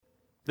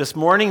This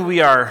morning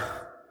we are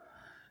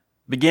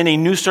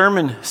beginning a new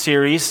sermon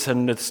series,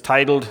 and it's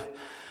titled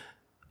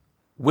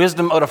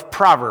Wisdom Out of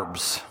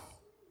Proverbs.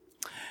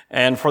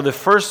 And for the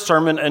first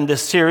sermon in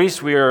this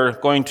series, we are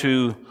going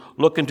to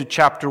look into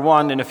chapter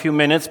 1 in a few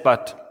minutes,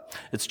 but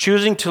it's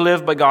choosing to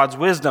live by God's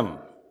wisdom.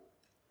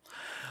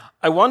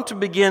 I want to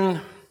begin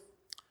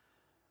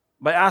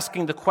by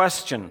asking the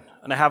question,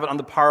 and I have it on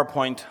the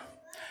PowerPoint.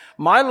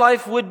 My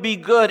life would be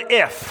good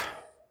if,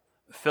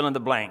 fill in the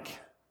blank.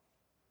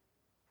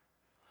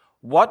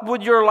 What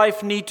would your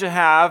life need to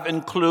have,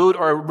 include,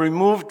 or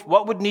removed?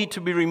 What would need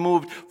to be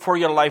removed for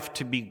your life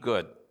to be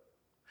good?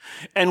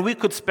 And we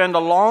could spend a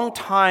long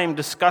time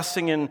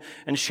discussing and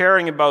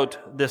sharing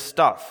about this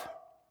stuff.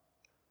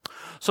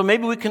 So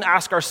maybe we can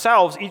ask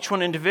ourselves, each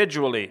one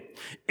individually,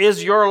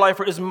 is your life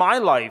or is my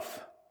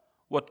life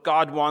what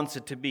God wants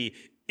it to be?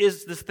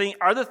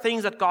 Are the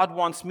things that God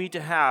wants me to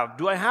have,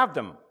 do I have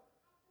them?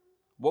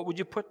 What would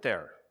you put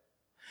there?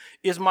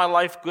 Is my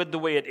life good the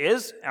way it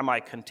is? Am I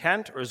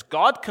content? Or is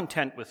God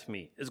content with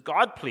me? Is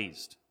God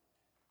pleased?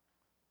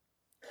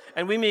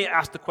 And we may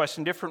ask the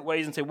question different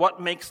ways and say,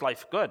 what makes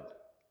life good?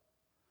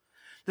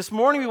 This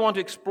morning we want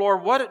to explore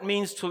what it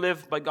means to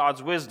live by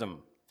God's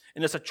wisdom.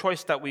 And it's a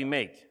choice that we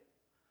make.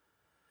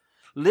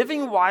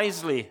 Living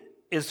wisely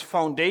is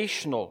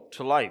foundational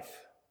to life.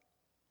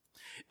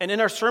 And in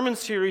our sermon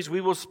series,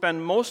 we will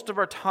spend most of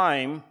our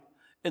time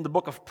in the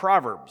book of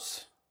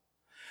Proverbs.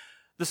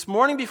 This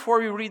morning, before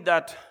we read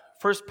that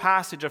first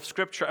passage of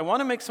Scripture, I want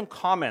to make some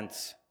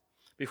comments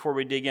before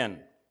we dig in.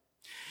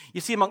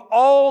 You see, among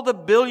all the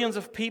billions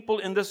of people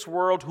in this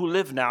world who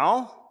live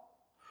now,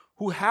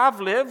 who have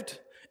lived,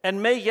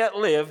 and may yet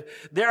live,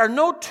 there are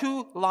no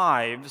two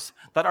lives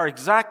that are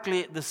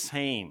exactly the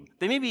same.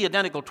 They may be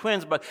identical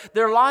twins, but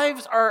their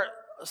lives are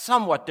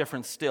somewhat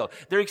different still.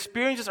 Their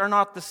experiences are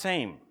not the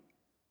same.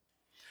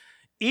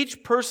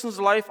 Each person's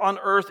life on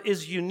earth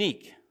is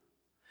unique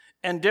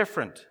and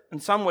different, in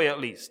some way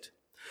at least.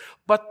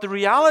 But the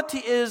reality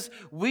is,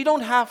 we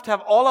don't have to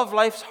have all of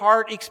life's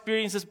hard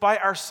experiences by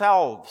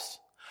ourselves.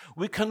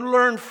 We can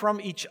learn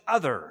from each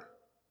other.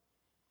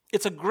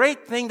 It's a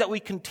great thing that we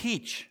can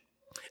teach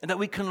and that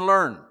we can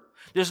learn.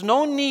 There's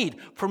no need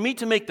for me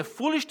to make the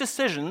foolish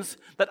decisions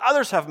that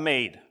others have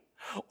made,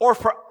 or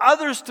for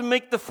others to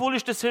make the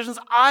foolish decisions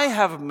I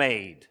have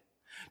made,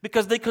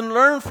 because they can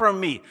learn from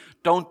me.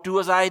 Don't do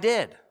as I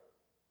did.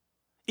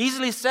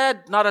 Easily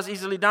said, not as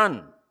easily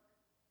done.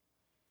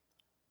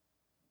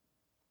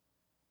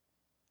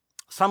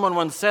 Someone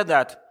once said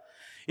that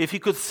if he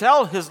could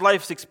sell his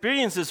life's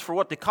experiences for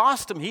what they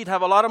cost him, he'd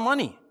have a lot of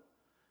money.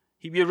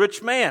 He'd be a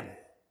rich man.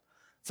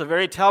 It's a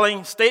very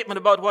telling statement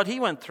about what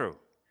he went through.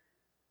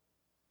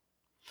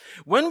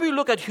 When we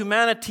look at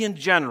humanity in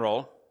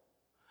general,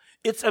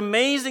 it's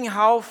amazing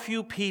how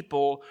few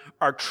people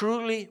are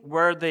truly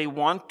where they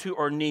want to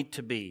or need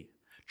to be,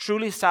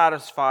 truly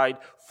satisfied,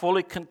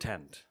 fully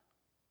content.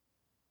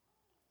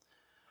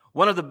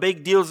 One of the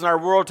big deals in our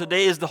world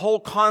today is the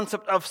whole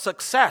concept of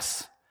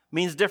success.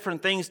 Means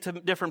different things to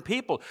different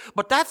people.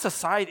 But that's a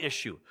side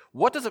issue.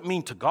 What does it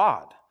mean to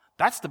God?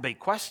 That's the big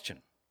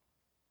question.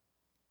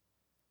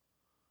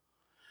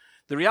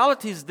 The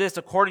reality is this,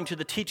 according to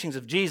the teachings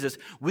of Jesus,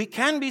 we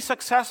can be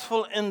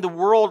successful in the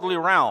worldly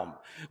realm,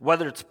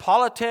 whether it's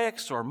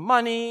politics or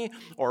money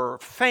or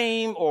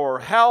fame or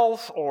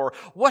health or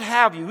what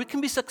have you. We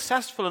can be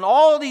successful in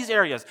all these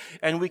areas,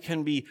 and we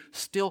can be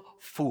still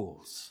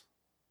fools.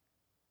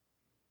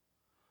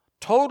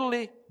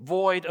 Totally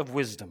void of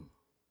wisdom.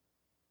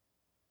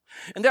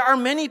 And there are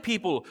many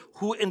people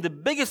who, in the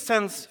biggest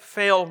sense,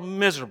 fail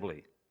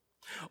miserably.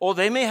 Oh,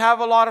 they may have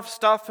a lot of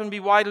stuff and be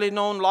widely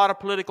known, a lot of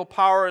political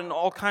power and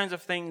all kinds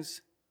of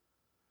things.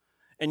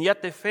 And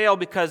yet they fail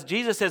because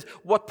Jesus says,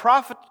 what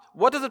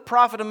does it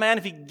profit a man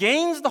if he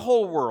gains the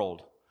whole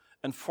world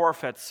and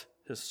forfeits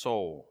his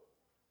soul?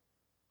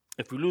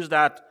 If we lose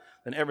that,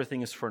 then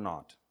everything is for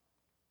naught.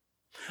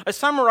 I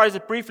summarize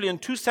it briefly in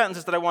two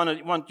sentences that I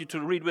want you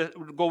to read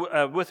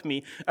with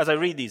me as I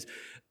read these.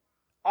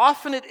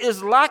 Often it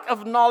is lack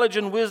of knowledge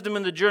and wisdom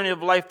in the journey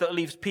of life that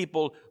leaves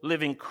people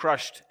living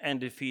crushed and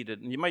defeated.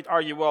 And you might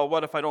argue, well,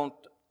 what if I don't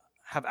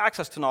have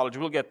access to knowledge?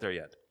 We'll get there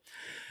yet.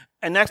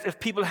 And next, if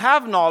people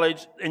have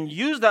knowledge and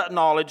use that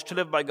knowledge to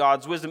live by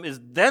God's wisdom,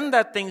 is then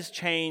that things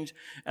change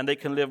and they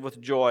can live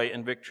with joy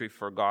and victory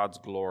for God's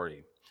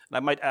glory. And I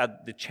might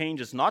add, the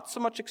change is not so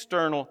much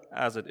external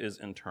as it is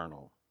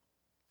internal.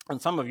 And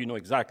some of you know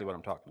exactly what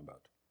I'm talking about.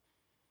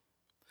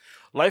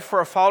 Life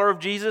for a follower of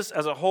Jesus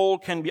as a whole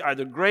can be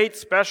either great,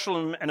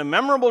 special, and a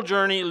memorable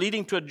journey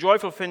leading to a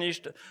joyful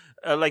finish,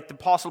 like the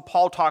Apostle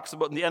Paul talks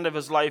about in the end of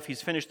his life.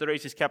 He's finished the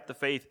race, he's kept the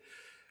faith.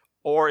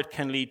 Or it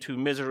can lead to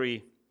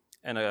misery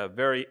and a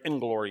very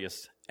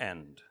inglorious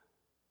end.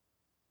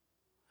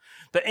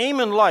 The aim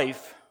in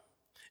life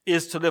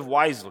is to live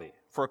wisely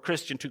for a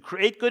Christian, to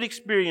create good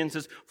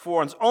experiences for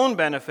one's own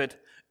benefit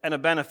and a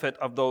benefit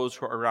of those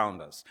who are around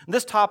us. And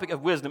this topic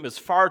of wisdom is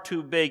far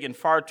too big and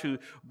far too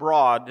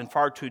broad and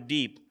far too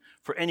deep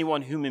for any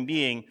one human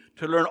being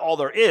to learn all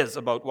there is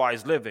about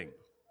wise living.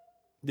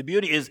 The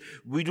beauty is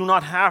we do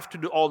not have to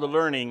do all the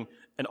learning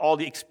and all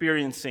the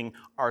experiencing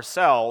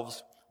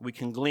ourselves. We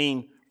can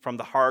glean from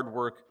the hard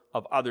work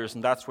of others,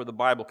 and that's where the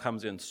Bible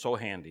comes in so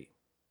handy.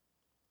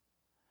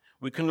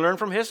 We can learn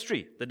from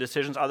history, the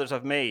decisions others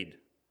have made,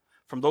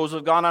 from those who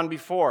have gone on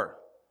before.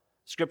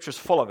 Scripture's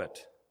full of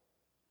it.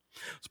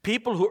 It's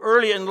people who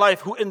early in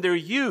life, who in their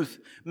youth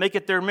make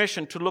it their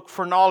mission to look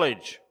for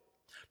knowledge,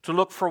 to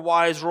look for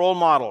wise role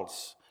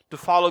models, to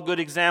follow good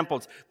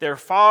examples. They're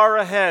far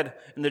ahead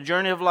in the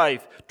journey of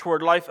life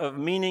toward life of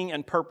meaning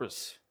and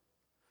purpose.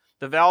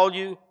 The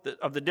value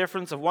of the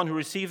difference of one who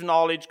receives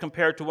knowledge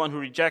compared to one who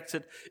rejects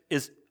it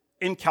is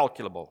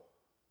incalculable.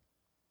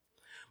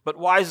 But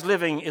wise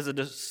living is a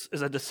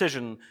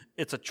decision.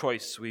 It's a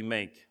choice we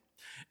make.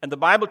 And the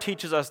Bible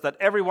teaches us that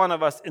every one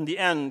of us in the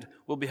end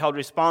will be held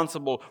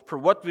responsible for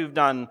what we've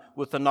done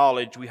with the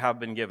knowledge we have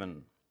been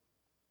given.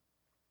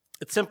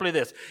 It's simply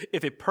this.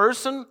 If a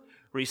person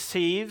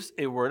receives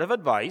a word of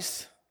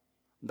advice,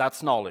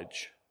 that's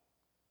knowledge.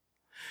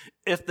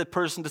 If the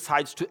person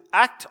decides to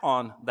act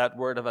on that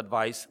word of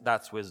advice,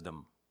 that's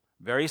wisdom.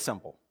 Very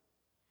simple.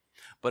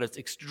 But it's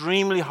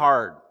extremely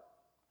hard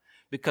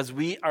because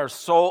we are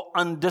so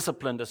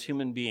undisciplined as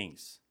human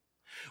beings.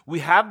 We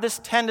have this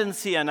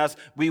tendency in us,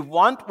 we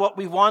want what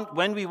we want,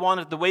 when we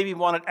want it, the way we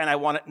want it, and I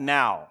want it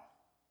now.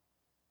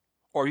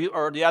 Or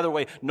the other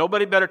way,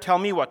 nobody better tell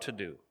me what to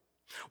do.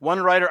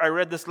 One writer, I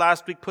read this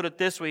last week, put it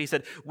this way. He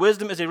said,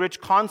 wisdom is a rich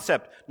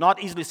concept,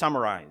 not easily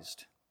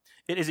summarized.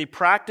 It is a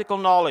practical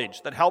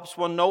knowledge that helps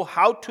one know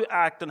how to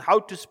act and how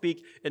to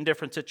speak in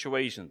different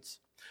situations.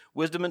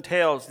 Wisdom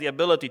entails the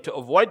ability to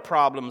avoid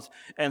problems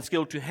and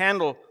skill to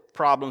handle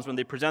problems when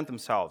they present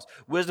themselves.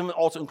 Wisdom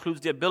also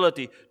includes the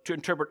ability to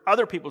interpret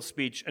other people's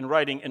speech and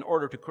writing in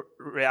order to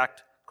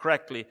react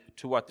correctly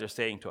to what they're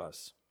saying to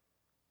us.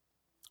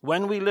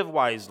 When we live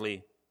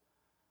wisely,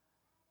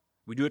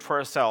 we do it for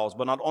ourselves,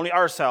 but not only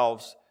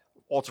ourselves,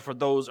 also for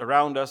those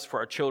around us, for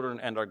our children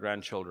and our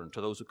grandchildren, to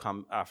those who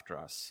come after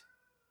us.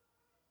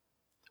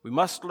 We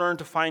must learn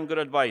to find good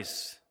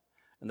advice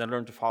and then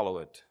learn to follow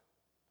it.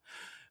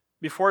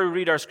 Before we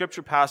read our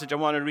scripture passage, I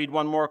want to read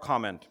one more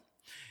comment.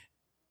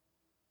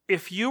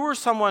 If you were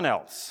someone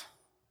else,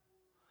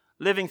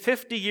 living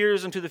 50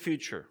 years into the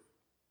future,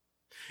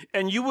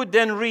 and you would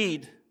then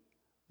read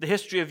the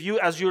history of you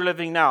as you're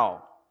living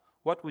now,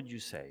 what would you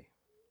say?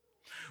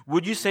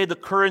 Would you say the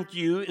current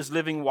you is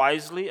living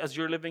wisely as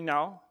you're living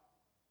now?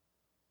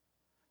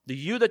 The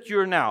you that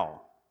you're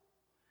now,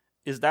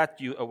 is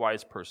that you a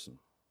wise person?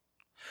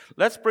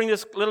 Let's bring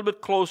this a little bit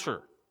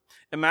closer.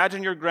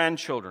 Imagine your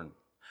grandchildren.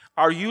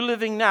 Are you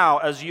living now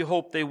as you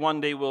hope they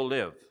one day will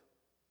live?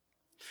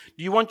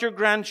 Do you want your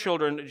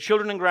children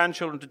and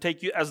grandchildren to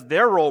take you as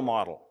their role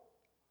model?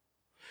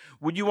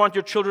 Would you want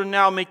your children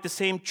now make the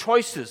same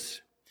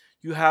choices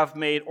you have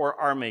made or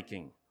are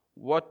making?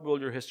 How will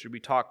your history be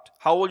talked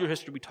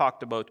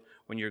about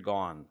when you're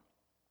gone?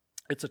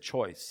 It's a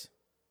choice.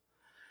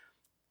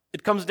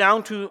 It comes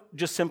down to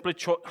just simply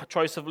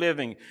choice of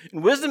living.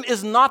 And wisdom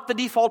is not the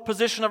default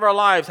position of our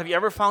lives. Have you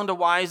ever found a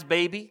wise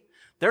baby?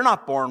 They're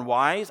not born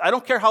wise. I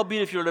don't care how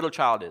beautiful your little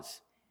child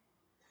is.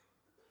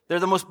 They're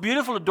the most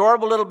beautiful,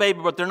 adorable little baby,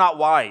 but they're not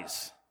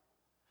wise.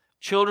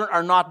 Children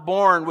are not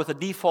born with a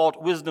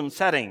default wisdom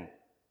setting.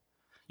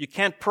 You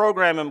can't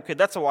program them, okay,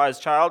 that's a wise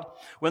child.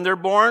 When they're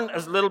born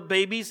as little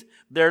babies,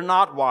 they're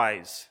not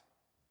wise.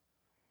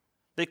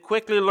 They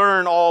quickly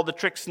learn all the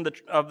tricks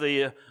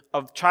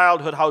of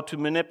childhood, how to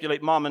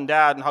manipulate mom and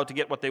dad and how to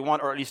get what they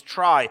want, or at least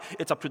try.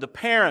 It's up to the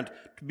parent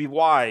to be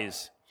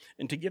wise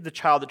and to give the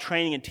child the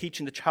training and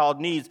teaching the child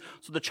needs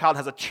so the child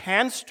has a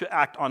chance to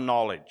act on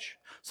knowledge.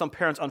 Some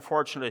parents,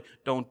 unfortunately,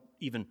 don't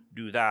even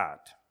do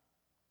that.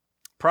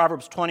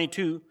 Proverbs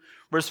 22,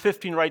 verse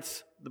 15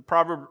 writes,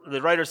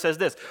 the writer says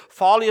this,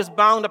 folly is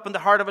bound up in the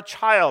heart of a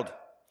child,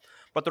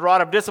 but the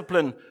rod of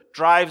discipline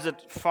drives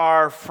it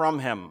far from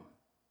him.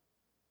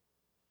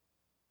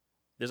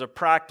 There's a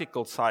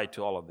practical side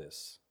to all of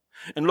this.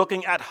 And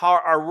looking at how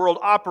our world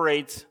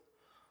operates,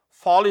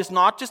 folly is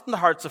not just in the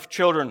hearts of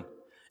children.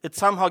 It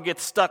somehow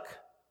gets stuck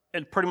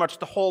in pretty much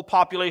the whole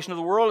population of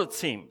the world, it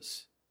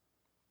seems.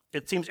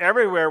 It seems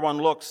everywhere one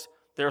looks,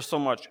 there's so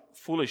much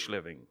foolish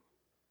living.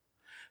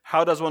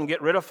 How does one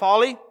get rid of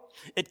folly?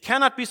 It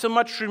cannot be so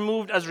much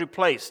removed as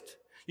replaced.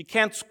 You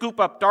can't scoop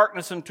up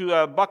darkness into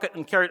a bucket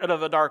and carry it out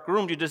of a dark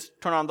room. You just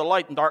turn on the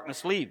light and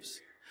darkness leaves.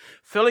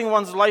 Filling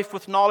one's life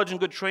with knowledge and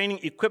good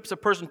training equips a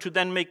person to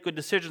then make good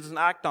decisions and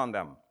act on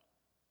them.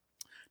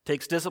 It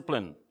takes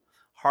discipline,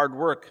 hard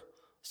work,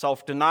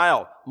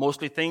 self-denial,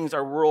 mostly things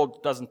our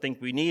world doesn't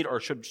think we need or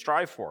should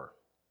strive for.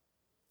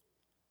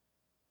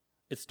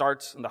 It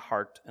starts in the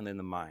heart and in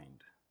the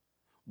mind.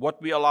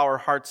 What we allow our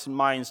hearts and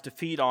minds to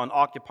feed on,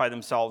 occupy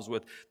themselves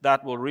with,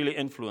 that will really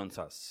influence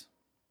us.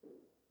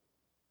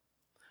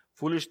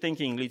 Foolish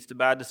thinking leads to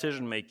bad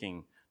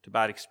decision-making, to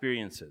bad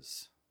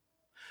experiences.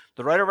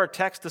 The writer of our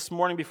text this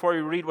morning, before we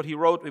read what he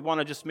wrote, we want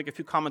to just make a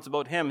few comments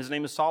about him. His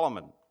name is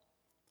Solomon.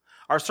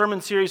 Our sermon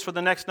series for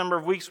the next number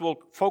of weeks will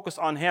focus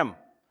on him.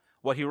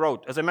 what he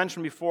wrote. As I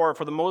mentioned before,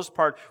 for the most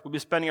part, we'll be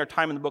spending our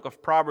time in the book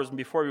of Proverbs, and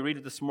before we read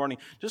it this morning,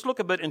 just look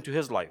a bit into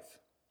his life.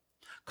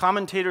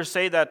 Commentators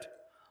say that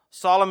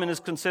Solomon is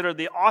considered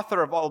the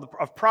author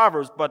of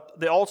Proverbs, but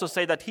they also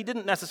say that he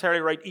didn't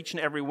necessarily write each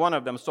and every one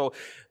of them. So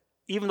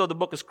even though the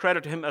book is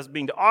credited to him as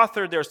being the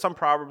author, there are some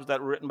Proverbs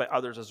that were written by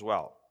others as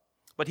well.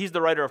 But he's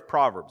the writer of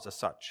Proverbs as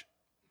such.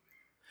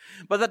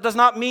 But that does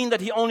not mean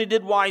that he only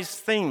did wise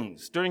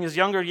things. During his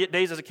younger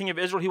days as a king of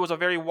Israel, he was a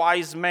very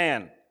wise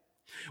man.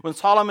 When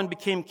Solomon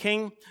became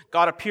king,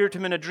 God appeared to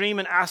him in a dream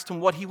and asked him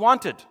what he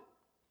wanted.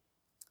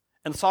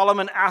 And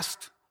Solomon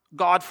asked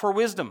God for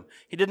wisdom.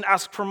 He didn't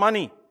ask for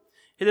money.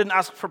 He didn't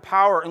ask for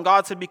power. And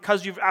God said,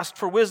 because you've asked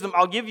for wisdom,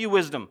 I'll give you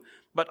wisdom.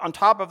 But on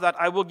top of that,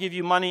 I will give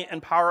you money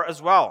and power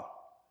as well.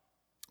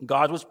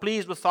 God was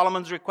pleased with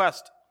Solomon's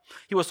request.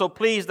 He was so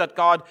pleased that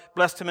God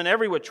blessed him in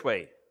every which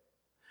way.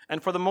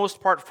 And for the most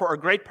part, for a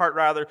great part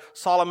rather,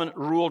 Solomon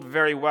ruled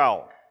very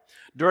well.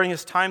 During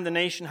his time, the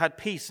nation had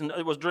peace, and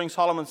it was during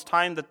Solomon's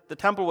time that the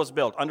temple was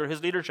built under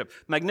his leadership.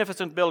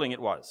 Magnificent building it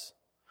was.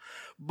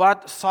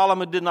 But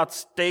Solomon did not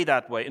stay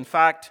that way. In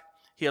fact,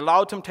 he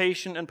allowed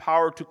temptation and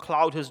power to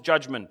cloud his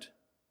judgment.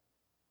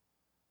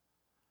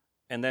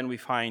 And then we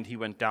find he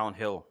went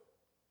downhill.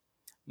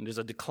 And there's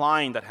a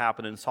decline that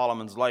happened in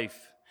Solomon's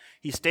life.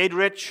 He stayed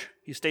rich,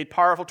 he stayed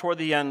powerful toward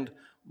the end,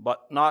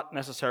 but not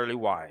necessarily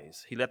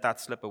wise. He let that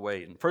slip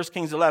away. In 1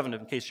 Kings 11,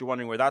 in case you're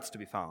wondering where that's to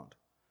be found.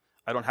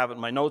 I don't have it in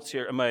my notes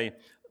here, in my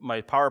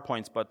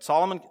PowerPoints, but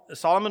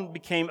Solomon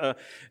came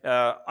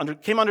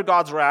under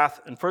God's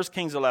wrath in 1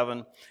 Kings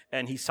 11,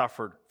 and he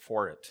suffered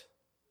for it.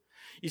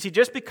 You see,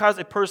 just because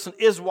a person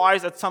is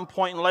wise at some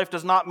point in life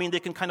does not mean they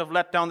can kind of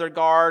let down their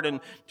guard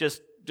and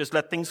just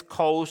let things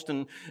coast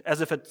and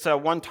as if it's a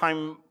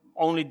one-time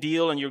only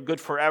deal and you're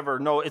good forever.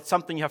 No, it's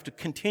something you have to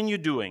continue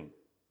doing.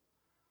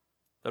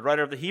 The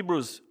writer of the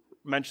Hebrews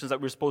mentions that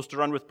we're supposed to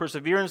run with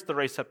perseverance the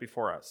race set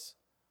before us.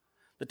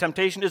 The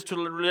temptation is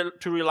to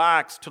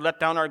relax, to let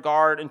down our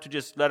guard, and to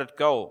just let it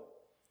go.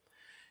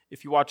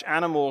 If you watch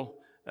animal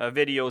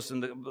videos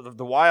in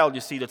the wild,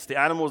 you see that's the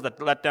animals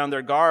that let down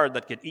their guard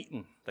that get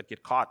eaten, that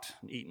get caught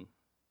and eaten.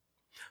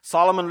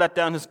 Solomon let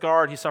down his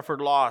guard, he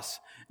suffered loss,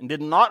 and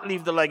did not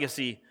leave the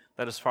legacy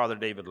that his father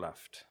David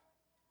left.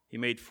 He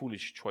made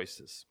foolish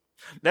choices.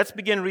 Let's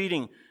begin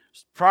reading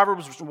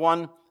Proverbs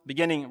 1,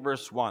 beginning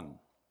verse 1.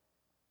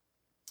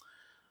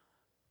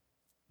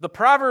 The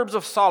Proverbs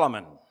of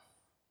Solomon,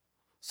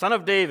 son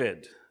of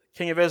David,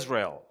 king of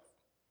Israel,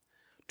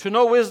 to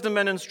know wisdom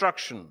and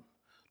instruction,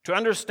 to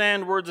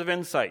understand words of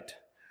insight,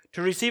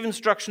 to receive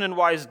instruction in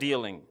wise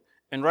dealing,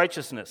 in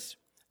righteousness,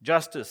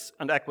 justice,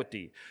 and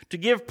equity, to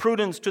give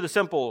prudence to the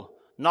simple,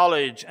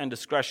 knowledge and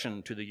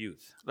discretion to the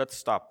youth. Let's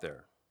stop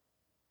there.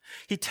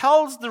 He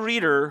tells the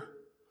reader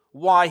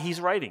why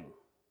he's writing.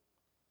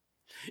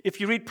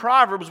 If you read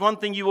Proverbs, one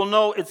thing you will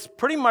know, it's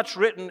pretty much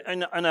written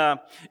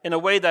in a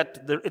way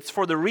that it's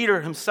for the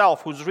reader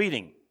himself who's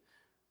reading.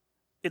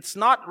 It's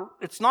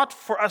not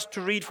for us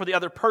to read for the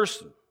other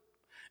person.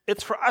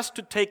 It's for us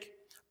to take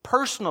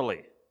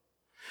personally.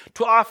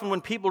 Too often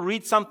when people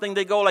read something,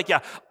 they go like,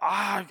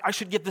 I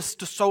should give this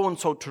to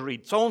so-and-so to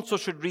read. So-and-so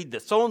should read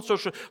this.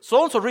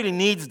 So-and-so really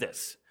needs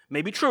this.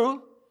 Maybe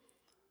true,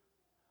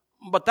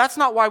 but that's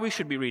not why we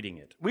should be reading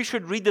it. We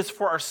should read this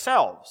for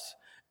ourselves,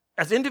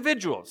 as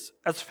individuals,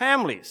 as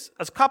families,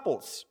 as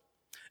couples,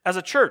 as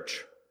a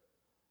church.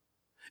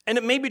 And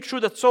it may be true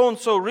that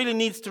so-and-so really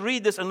needs to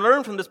read this and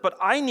learn from this, but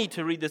I need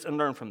to read this and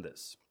learn from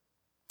this.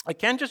 I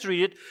can't just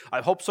read it.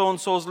 I hope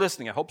so-and-so is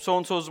listening. I hope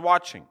so-and-so is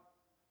watching.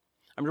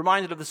 I'm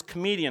reminded of this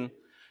comedian.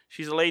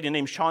 She's a lady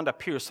named Shonda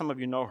Pierce. Some of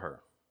you know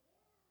her.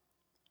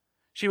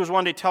 She was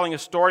one day telling a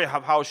story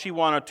of how she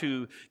wanted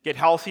to get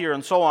healthier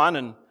and so on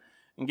and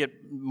get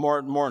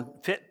more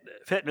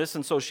fitness.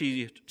 And so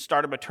she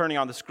started by turning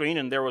on the screen,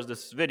 and there was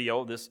this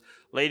video, this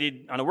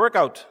lady on a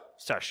workout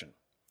session.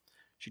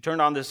 She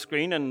turned on this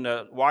screen and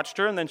watched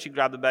her, and then she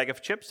grabbed a bag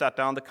of chips, sat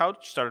down on the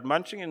couch, started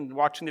munching and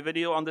watching the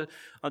video on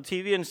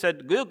TV and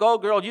said, "Go,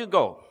 girl, you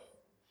go."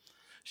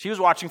 She was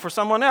watching for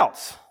someone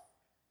else.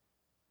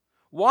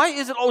 Why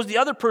is it always the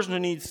other person who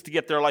needs to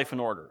get their life in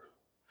order?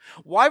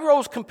 Why we're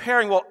always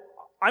comparing, well,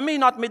 I may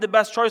not make the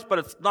best choice, but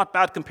it's not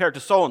bad compared to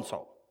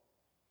so-and-so.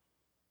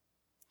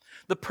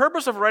 The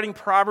purpose of writing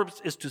Proverbs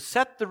is to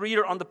set the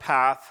reader on the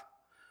path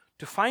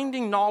to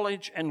finding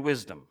knowledge and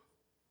wisdom.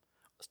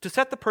 To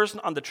set the person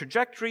on the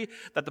trajectory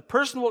that the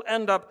person will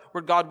end up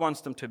where God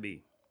wants them to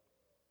be.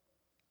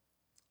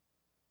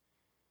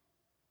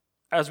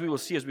 As we will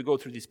see as we go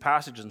through these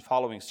passages and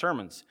following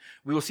sermons,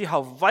 we will see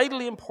how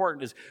vitally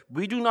important it is.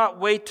 We do not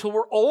wait till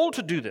we're old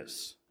to do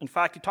this. In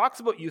fact, he talks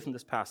about youth in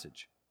this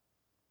passage.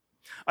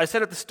 I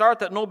said at the start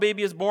that no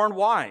baby is born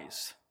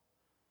wise.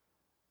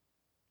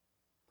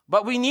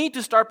 But we need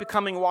to start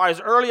becoming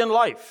wise early in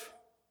life.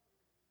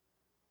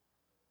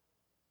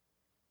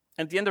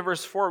 At the end of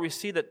verse 4, we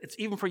see that it's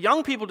even for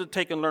young people to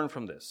take and learn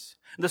from this.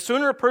 And the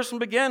sooner a person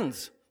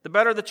begins, the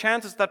better the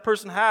chances that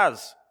person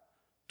has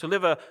to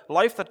live a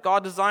life that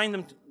God designed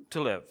them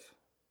to live.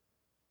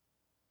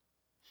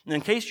 And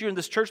in case you're in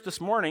this church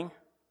this morning,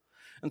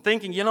 and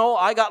thinking,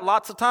 I got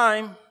lots of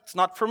time. It's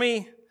not for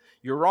me.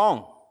 You're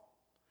wrong.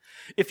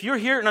 If you're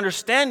here and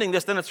understanding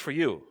this, then it's for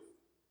you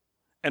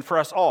and for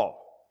us all.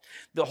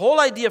 The whole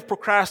idea of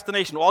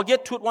procrastination, I'll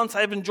get to it once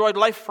I've enjoyed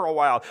life for a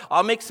while.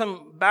 I'll make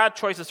some bad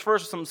choices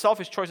first, some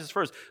selfish choices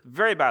first.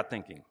 Very bad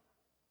thinking.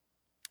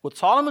 What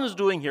Solomon is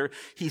doing here,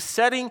 he's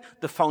setting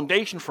the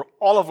foundation for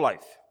all of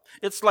life.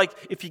 It's like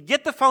if you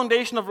get the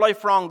foundation of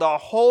life wrong, the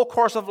whole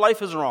course of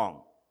life is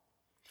wrong.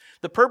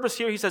 The purpose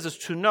here, he says, is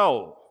to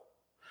know,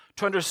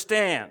 to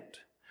understand,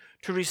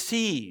 to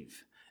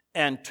receive,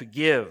 and to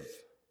give.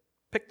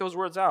 Pick those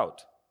words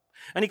out.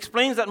 And he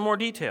explains that in more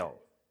detail.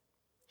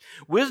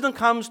 Wisdom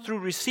comes through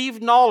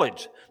received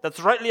knowledge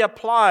that's rightly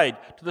applied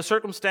to the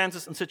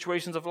circumstances and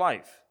situations of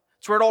life.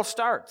 It's where it all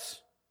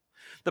starts.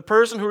 The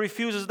person who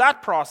refuses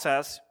that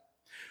process,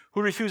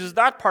 who refuses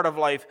that part of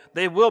life,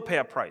 they will pay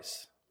a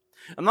price.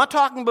 I'm not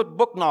talking about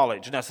book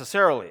knowledge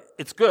necessarily.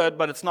 It's good,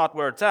 but it's not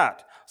where it's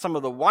at. Some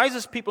of the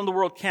wisest people in the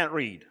world can't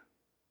read.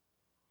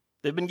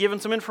 They've been given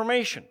some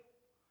information.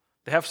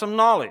 They have some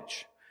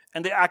knowledge.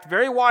 And they act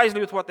very wisely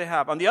with what they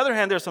have. On the other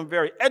hand, there's some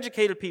very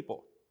educated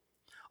people.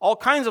 All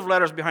kinds of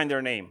letters behind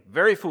their name.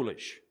 Very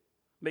foolish.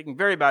 Making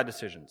very bad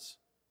decisions.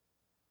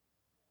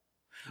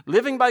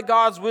 Living by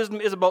God's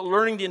wisdom is about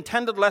learning the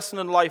intended lesson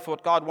in life,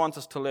 what God wants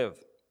us to live.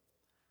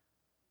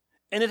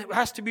 And it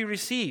has to be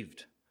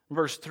received.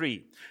 Verse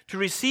 3. To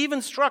receive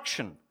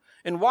instruction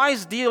in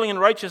wise dealing in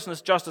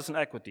righteousness, justice, and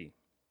equity.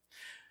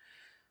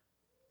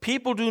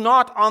 People do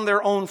not on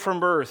their own from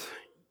birth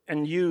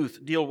and youth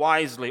deal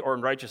wisely or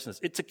in righteousness.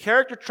 It's a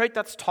character trait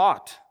that's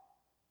taught.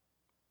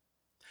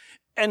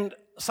 And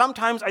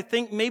sometimes I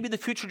think maybe the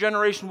future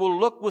generation will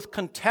look with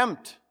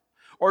contempt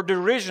or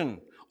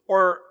derision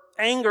or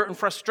anger and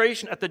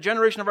frustration at the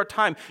generation of our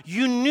time.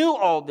 You knew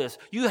all this.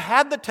 You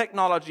had the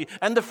technology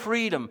and the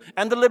freedom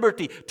and the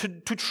liberty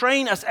to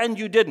train us, and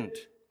you didn't.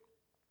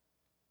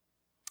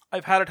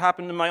 I've had it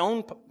happen in my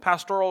own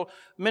pastoral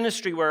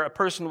ministry where a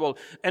person will,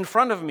 in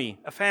front of me,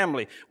 a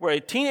family, where a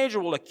teenager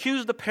will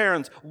accuse the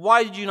parents,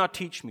 why did you not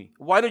teach me?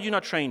 Why did you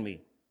not train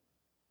me?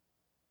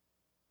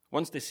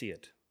 Once they see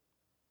it.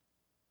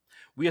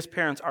 We as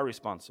parents are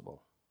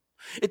responsible.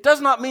 It does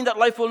not mean that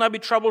life will not be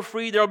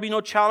trouble-free, there will be no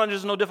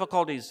challenges, no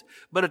difficulties,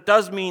 but it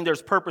does mean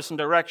there's purpose and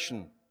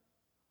direction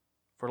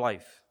for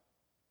life.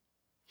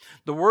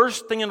 The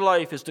worst thing in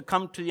life is to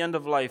come to the end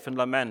of life and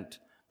lament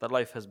that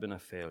life has been a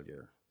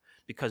failure,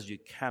 because you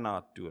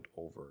cannot do it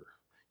over.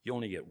 You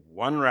only get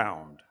one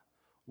round,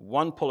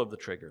 one pull of the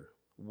trigger,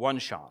 one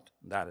shot.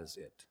 That is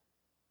it.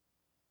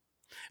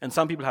 And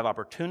some people have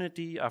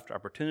opportunity after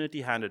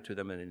opportunity handed to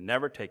them and they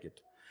never take it.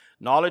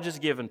 Knowledge is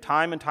given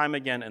time and time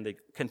again, and they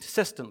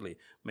consistently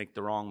make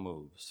the wrong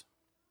moves.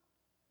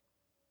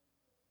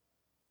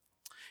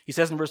 He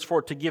says in verse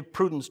 4, to give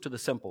prudence to the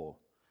simple,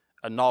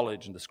 and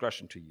knowledge and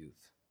discretion to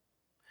youth.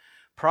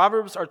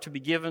 Proverbs are to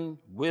be given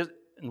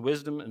in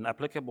wisdom in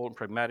applicable and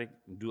pragmatic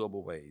and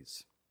doable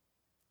ways.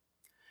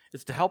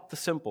 It's to help the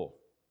simple,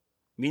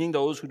 meaning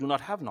those who do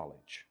not have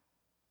knowledge,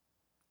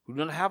 who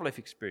do not have life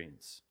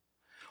experience.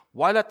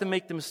 Why let them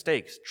make the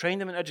mistakes? Train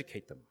them and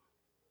educate them.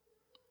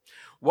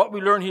 What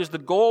we learn here is the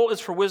goal is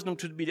for wisdom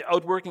to be the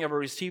outworking of a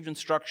received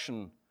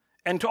instruction,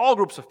 and to all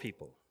groups of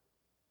people.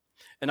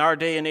 In our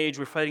day and age,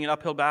 we're fighting an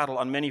uphill battle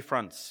on many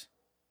fronts.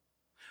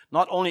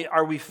 Not only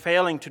are we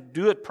failing to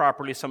do it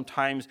properly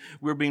sometimes,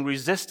 we're being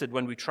resisted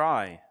when we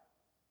try.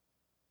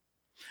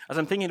 As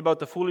I'm thinking about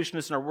the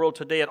foolishness in our world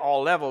today at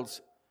all levels,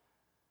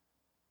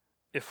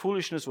 if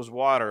foolishness was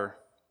water,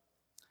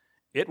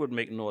 it would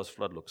make Noah's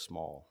flood look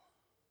small.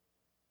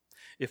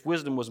 If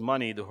wisdom was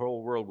money, the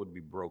whole world would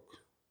be broke.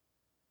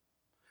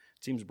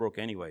 It seems broke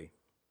anyway.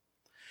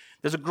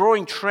 There's a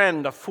growing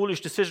trend of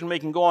foolish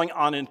decision-making going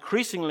on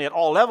increasingly at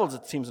all levels,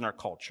 it seems, in our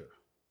culture.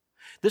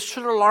 This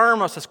should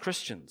alarm us as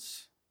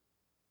Christians.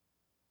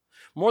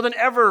 More than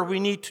ever, we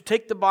need to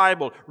take the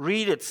Bible,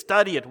 read it,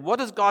 study it. What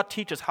does God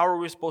teach us? How are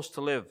we supposed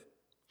to live?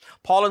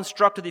 Paul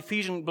instructed the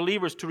Ephesian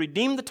believers to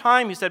redeem the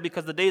time, he said,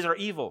 because the days are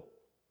evil.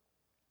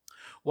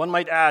 One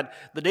might add,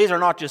 the days are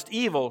not just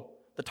evil,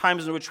 the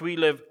times in which we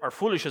live are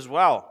foolish as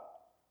well.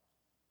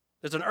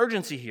 There's an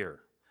urgency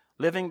here.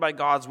 Living by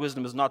God's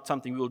wisdom is not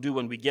something we will do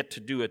when we get to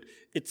do it.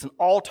 It's an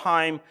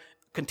all-time,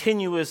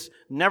 continuous,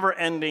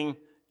 never-ending,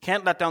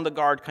 can't let down the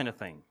guard kind of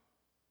thing.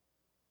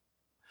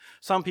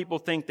 Some people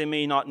think they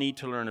may not need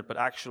to learn it, but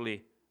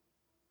actually,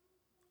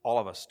 all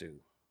of us do.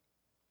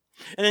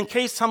 And in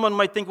case someone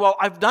might think, well,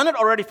 I've done it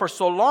already for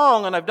so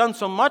long, and I've done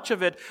so much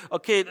of it,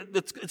 okay,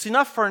 it's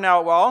enough for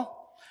now.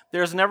 Well,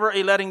 there's never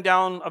a letting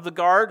down of the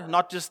guard.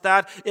 Not just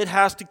that, it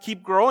has to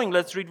keep growing.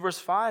 Let's read verse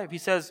 5. He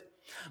says,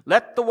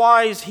 let the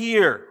wise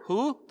hear.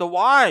 Who? The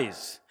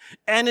wise.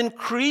 And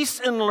increase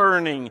in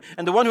learning.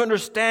 And the one who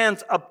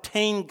understands,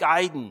 obtain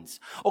guidance.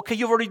 Okay,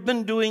 you've already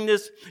been doing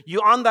this.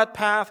 You're on that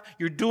path.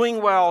 You're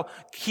doing well.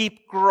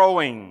 Keep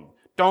growing.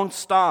 Don't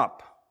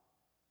stop.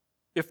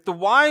 If the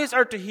wise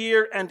are to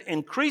hear and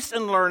increase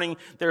in learning,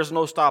 there's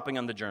no stopping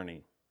on the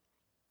journey.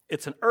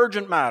 It's an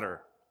urgent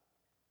matter.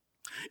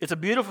 It's a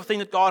beautiful thing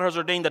that God has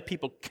ordained that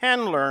people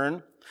can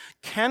learn,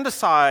 can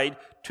decide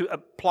to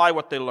apply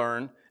what they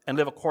learn and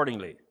live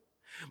accordingly.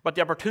 But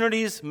the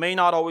opportunities may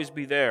not always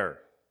be there.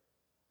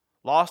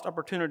 Lost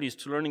opportunities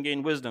to learn and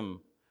gain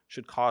wisdom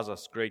should cause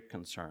us great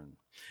concern.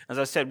 As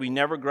I said, we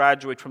never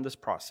graduate from this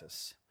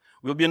process.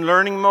 We'll be in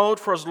learning mode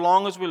for as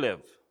long as we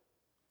live.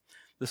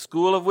 The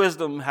school of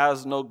wisdom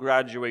has no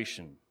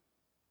graduation.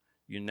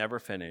 You never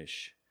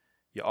finish.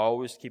 You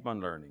always keep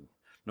on learning.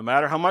 No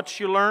matter how much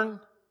you learn,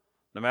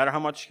 no matter how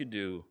much you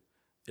do,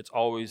 it's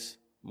always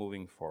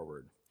moving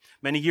forward.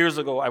 Many years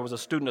ago, I was a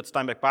student at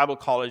Steinbeck Bible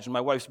College, and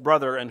my wife's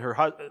brother and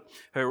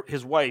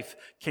his wife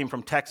came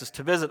from Texas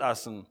to visit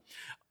us, and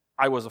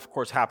I was, of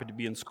course, happy to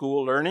be in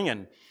school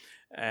learning,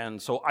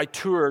 and so I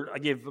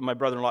gave my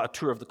brother-in-law a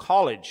tour of the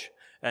college,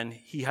 and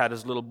he had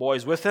his little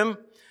boys with him,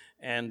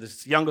 and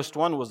this youngest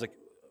one was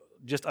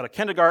just out of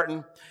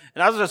kindergarten,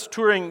 and as I was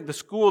touring the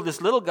school,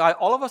 this little guy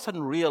all of a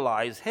sudden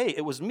realized, hey,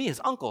 it was me,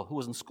 his uncle, who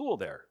was in school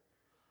there.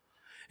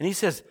 And he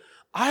says,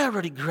 I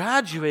already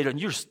graduated,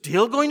 and you're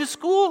still going to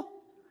school?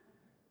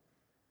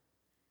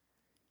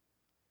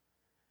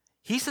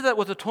 He said that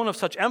with a tone of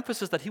such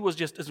emphasis that it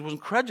was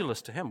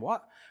incredulous to him.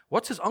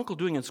 What's his uncle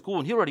doing in school?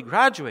 And he already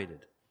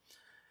graduated.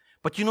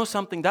 But you know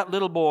something? That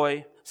little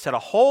boy said a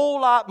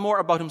whole lot more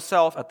about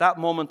himself at that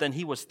moment than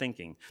he was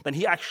thinking, than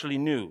he actually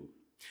knew.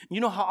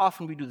 You know how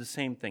often we do the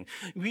same thing.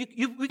 We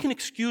can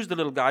excuse the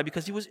little guy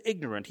because he was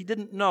ignorant. He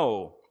didn't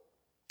know.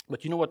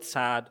 But you know what's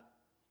sad?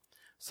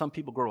 Some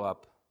people grow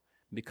up,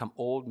 become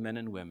old men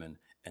and women,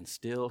 and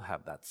still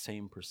have that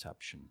same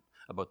perception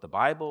about the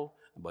Bible,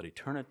 about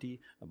eternity,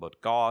 about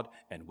God,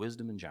 and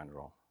wisdom in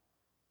general.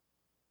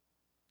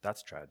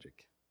 That's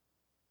tragic.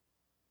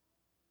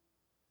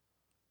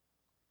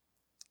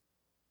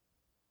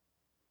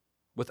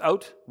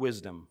 Without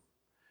wisdom,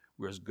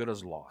 we're as good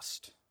as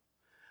lost.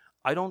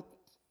 I don't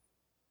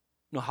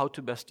know how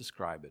to best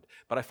describe it,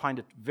 but I find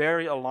it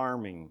very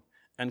alarming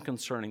and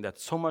concerning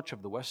that so much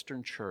of the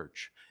Western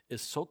church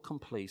is so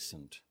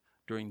complacent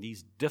during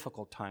these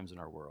difficult times in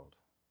our world.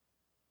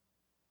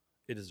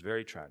 It is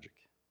very tragic.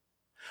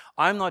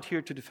 I'm not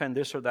here to defend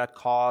this or that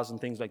cause and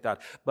things like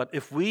that, but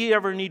if we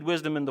ever need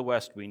wisdom in the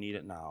West, we need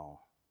it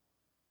now.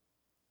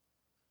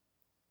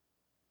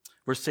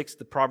 Verse 6,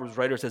 the Proverbs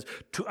writer says,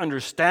 to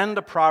understand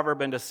a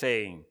proverb and a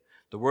saying,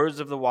 the words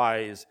of the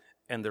wise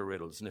and their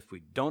riddles. And if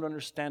we don't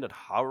understand it,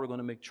 how are we going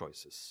to make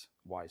choices?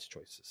 Wise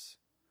choices.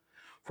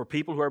 For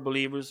people who are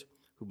believers,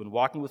 who've been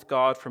walking with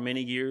God for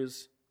many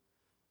years,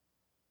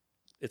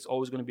 it's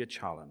always going to be a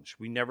challenge.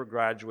 We never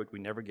graduate, we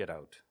never get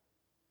out.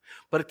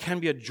 But it can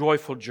be a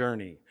joyful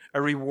journey,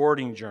 a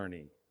rewarding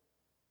journey.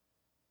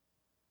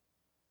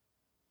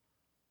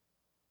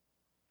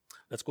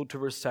 Let's go to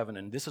verse 7,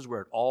 and this is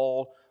where it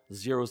all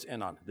zeroes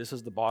in on. This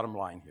is the bottom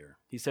line here.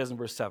 He says in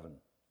verse 7,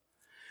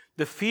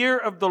 the fear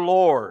of the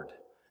Lord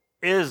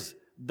is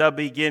the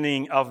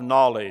beginning of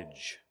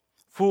knowledge.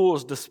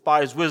 Fools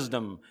despise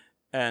wisdom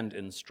and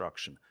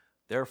instruction.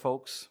 There,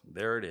 folks,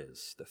 there it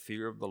is, the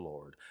fear of the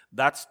Lord.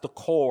 That's the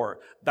core.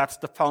 That's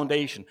the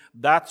foundation.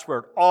 That's where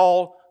it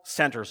all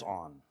centers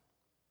on.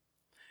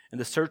 In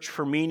the search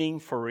for meaning,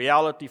 for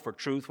reality, for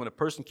truth, when a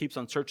person keeps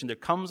on searching, there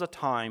comes a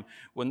time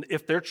when,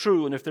 if they're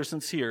true and if they're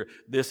sincere,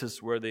 this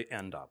is where they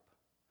end up.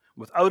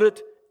 Without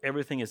it,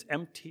 everything is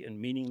empty and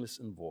meaningless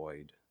and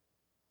void.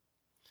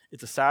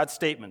 It's a sad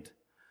statement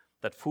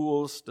that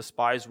fools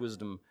despise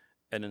wisdom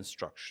and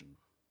instruction,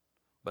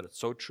 but it's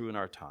so true in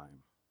our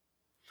time.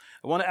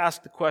 I want to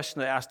ask the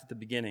question I asked at the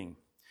beginning.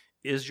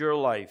 Is your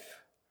life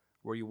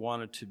where you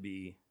want it to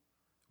be,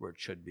 where it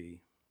should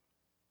be?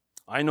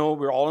 I know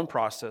we're all in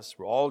process.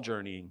 We're all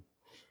journeying.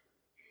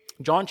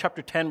 John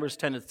chapter 10, verse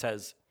 10, it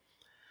says,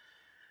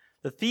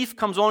 the thief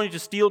comes only to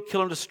steal,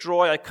 kill, and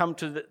destroy. I come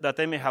that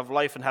they may have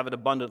life and have it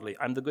abundantly.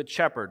 I'm the good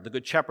shepherd. The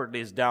good shepherd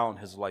lays down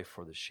his life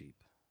for the sheep.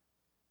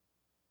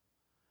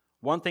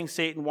 One thing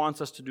Satan wants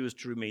us to do is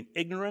to remain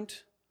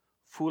ignorant,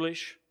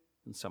 foolish,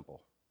 and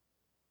simple,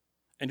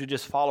 and to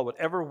just follow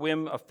whatever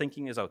whim of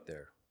thinking is out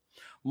there.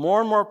 More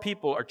and more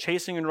people are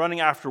chasing and running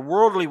after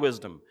worldly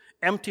wisdom,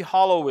 empty,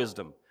 hollow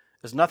wisdom.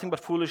 There's nothing but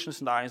foolishness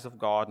in the eyes of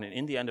God, and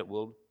in the end it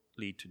will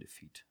lead to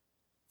defeat.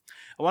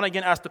 I want to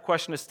again ask the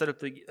question I said at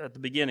the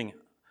beginning.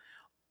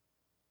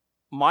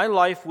 My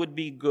life would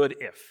be good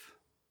if.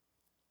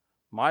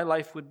 My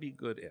life would be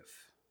good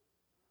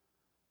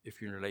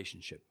if you're in a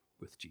relationship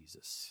with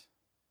Jesus.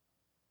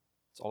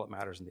 That's all that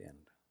matters in the end.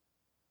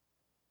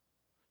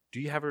 Do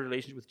you have a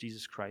relationship with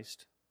Jesus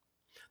Christ?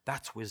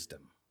 That's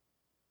wisdom.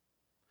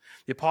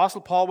 The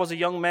Apostle Paul was a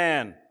young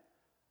man,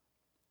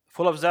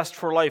 full of zest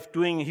for life,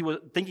 thinking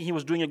he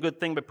was doing a good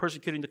thing by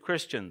persecuting the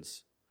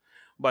Christians,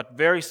 but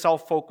very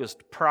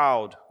self-focused,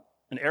 proud,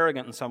 and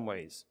arrogant in some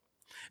ways.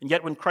 And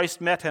yet when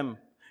Christ met him,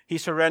 he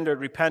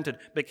surrendered, repented,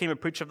 became a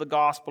preacher of the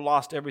gospel,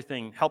 lost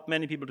everything, helped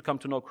many people to come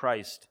to know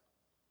Christ.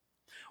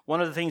 One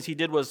of the things he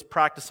did was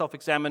practice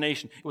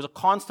self-examination. It was a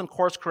constant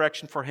course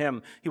correction for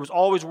him. He was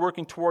always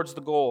working towards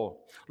the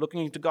goal,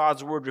 looking into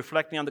God's word,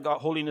 reflecting on the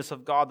holiness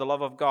of God, the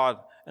love of God,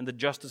 and the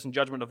justice and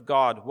judgment of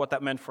God, what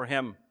that meant for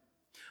him.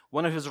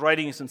 One of his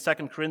writings in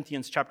 2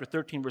 Corinthians chapter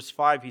 13, verse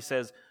 5, he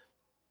says,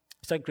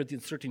 2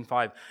 Corinthians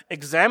 13:5,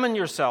 examine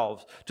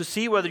yourselves to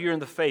see whether you're in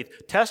the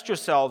faith. Test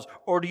yourselves,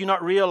 or do you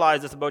not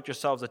realize this about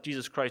yourselves, that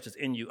Jesus Christ is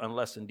in you,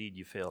 unless indeed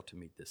you fail to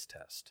meet this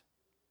test?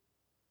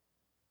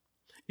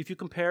 If you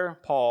compare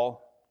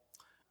Paul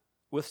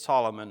with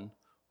Solomon,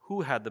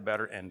 who had the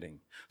better ending?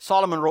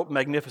 Solomon wrote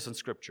magnificent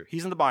scripture.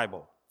 He's in the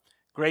Bible.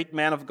 Great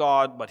man of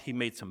God, but he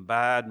made some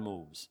bad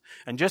moves.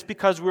 And just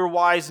because we're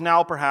wise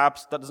now,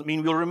 perhaps, that doesn't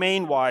mean we'll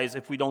remain wise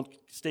if we don't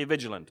stay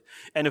vigilant.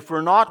 And if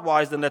we're not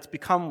wise, then let's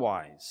become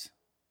wise.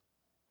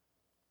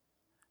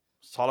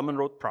 Solomon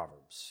wrote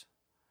Proverbs,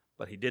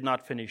 but he did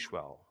not finish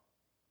well.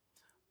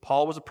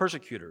 Paul was a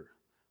persecutor,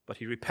 but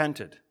he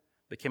repented,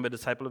 became a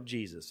disciple of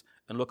Jesus,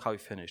 and look how he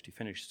finished. He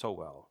finished so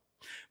well.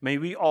 May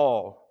we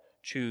all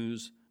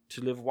choose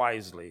to live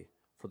wisely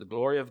for the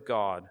glory of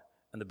God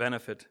and the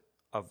benefit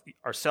of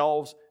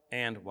ourselves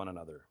and one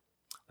another.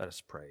 Let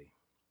us pray.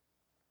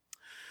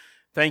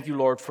 Thank you,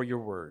 Lord, for your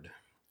word.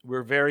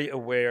 We're very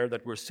aware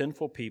that we're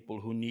sinful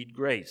people who need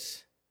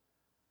grace.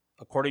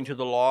 According to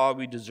the law,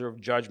 we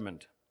deserve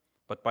judgment,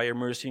 but by your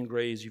mercy and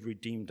grace, you've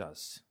redeemed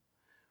us.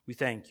 We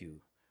thank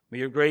you. May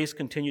your grace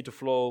continue to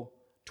flow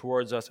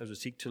towards us as we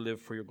seek to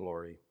live for your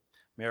glory.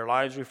 May our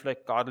lives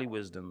reflect godly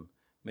wisdom.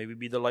 May we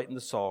be the light and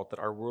the salt that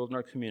our world and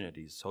our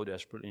communities so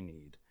desperately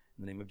need.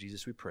 In the name of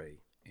Jesus we pray.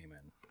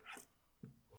 Amen.